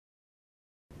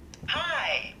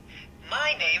Hi,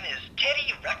 my name is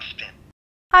Teddy Ruxpin.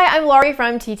 Hi, I'm Laurie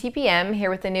from TTPM,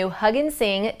 here with the new Hug and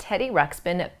Sing Teddy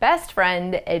Ruxpin Best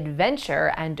Friend,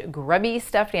 Adventure, and Grubby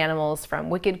stuffed animals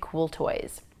from Wicked Cool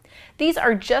Toys. These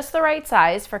are just the right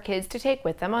size for kids to take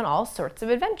with them on all sorts of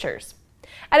adventures.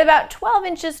 At about 12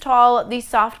 inches tall, these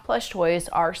soft plush toys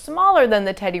are smaller than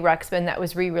the Teddy Ruxpin that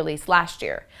was re-released last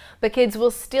year, but kids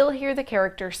will still hear the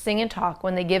characters sing and talk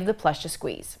when they give the plush a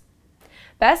squeeze.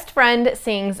 Best Friend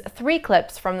sings 3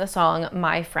 clips from the song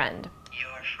My Friend.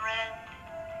 Your friend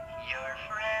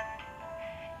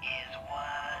is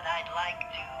what I'd like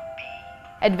to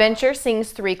be. Adventure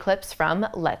sings 3 clips from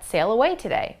Let's Sail Away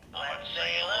Today. Let's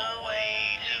sail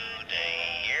away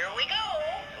today. Here we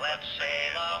go. Let's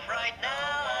sail off right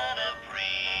now on a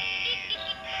breeze.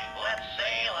 Let's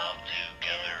sail off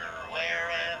together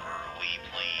wherever we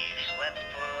please. Let's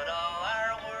put all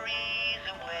our worries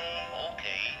away.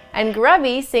 Okay. And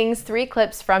Grubby sings 3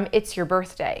 clips from It's Your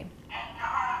Birthday.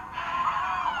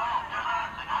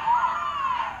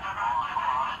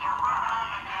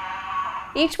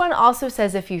 Each one also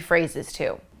says a few phrases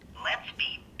too. Let's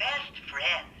be best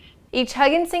friends. Each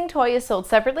Hug and Sing toy is sold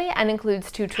separately and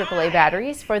includes 2 AAA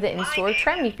batteries for the in-store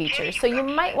Try Me feature, so you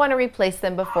might want to replace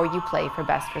them before you play for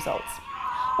best results.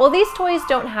 While these toys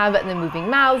don't have the moving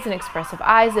mouths and expressive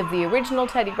eyes of the original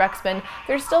Teddy Ruxpin,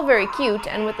 they're still very cute,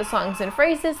 and with the songs and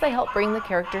phrases, they help bring the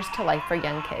characters to life for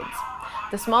young kids.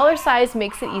 The smaller size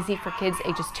makes it easy for kids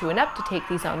ages 2 and up to take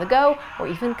these on the go, or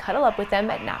even cuddle up with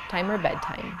them at nap time or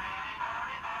bedtime.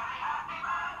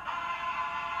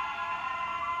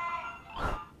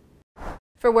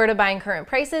 For where to buy and current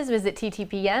prices, visit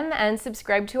TTPM and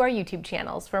subscribe to our YouTube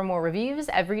channels for more reviews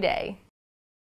every day.